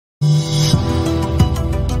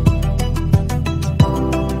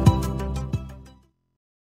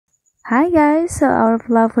Hi guys, so our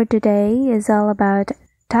vlog for today is all about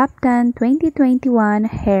Top 10 2021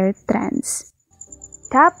 hair trends.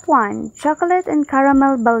 Top 1. Chocolate and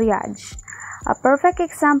Caramel Balayage. A perfect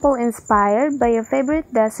example inspired by your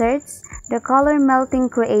favorite desserts, the color melting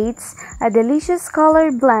creates a delicious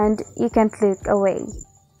color blend you can't look away.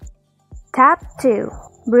 Top 2.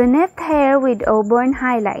 Brunette hair with auburn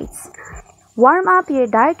highlights. Warm up your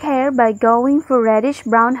dark hair by going for reddish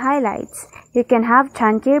brown highlights. You can have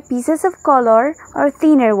chunkier pieces of color or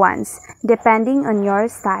thinner ones, depending on your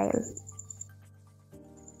style.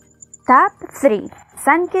 Top 3.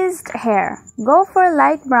 Sun-kissed hair. Go for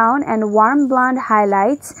light brown and warm blonde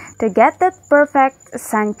highlights to get that perfect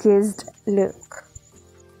sun-kissed look.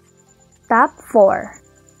 Top 4.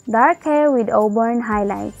 Dark hair with auburn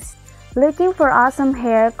highlights. Looking for awesome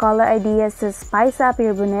hair color ideas to spice up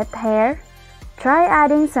your brunette hair? Try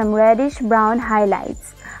adding some reddish brown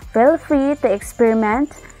highlights. Feel free to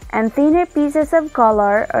experiment and thinner pieces of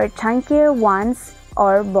color or chunkier ones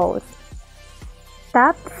or both.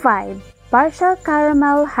 Top 5. Partial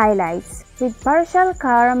caramel highlights. With partial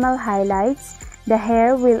caramel highlights, the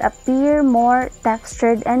hair will appear more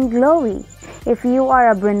textured and glowy. If you are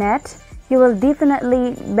a brunette, you will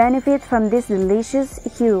definitely benefit from this delicious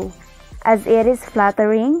hue, as it is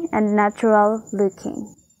flattering and natural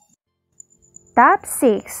looking. Top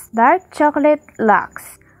 6. Dark chocolate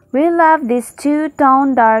locks. We love this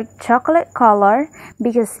two-tone dark chocolate color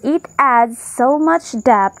because it adds so much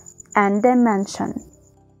depth and dimension.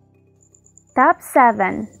 Top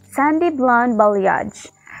 7. Sandy blonde balayage.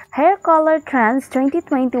 Hair color trends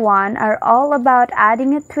 2021 are all about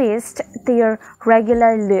adding a twist to your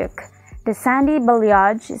regular look. The sandy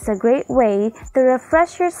balayage is a great way to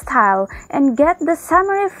refresh your style and get the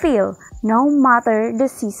summery feel no matter the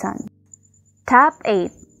season. Top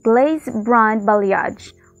 8. Glaze blonde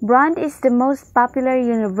balayage. Blonde is the most popular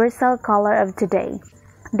universal color of today.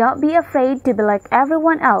 Don't be afraid to be like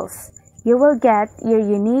everyone else. You will get your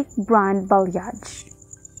unique blonde balayage.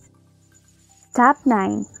 Top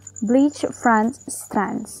 9. Bleach front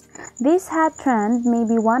strands. This hot trend may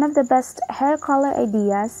be one of the best hair color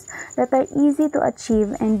ideas that are easy to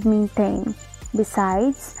achieve and maintain.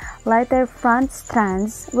 Besides, lighter front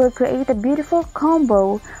strands will create a beautiful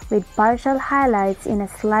combo with partial highlights in a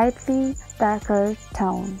slightly darker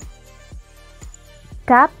tone.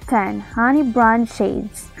 Top 10. Honey blonde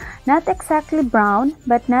shades. Not exactly brown,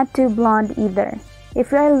 but not too blonde either.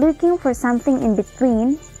 If you are looking for something in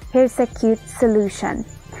between, here's a cute solution.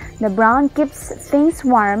 The brown keeps things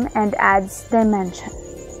warm and adds dimension.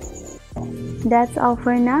 That's all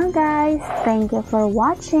for now guys. Thank you for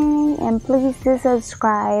watching and please do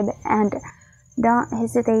subscribe and don't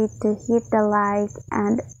hesitate to hit the like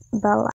and bell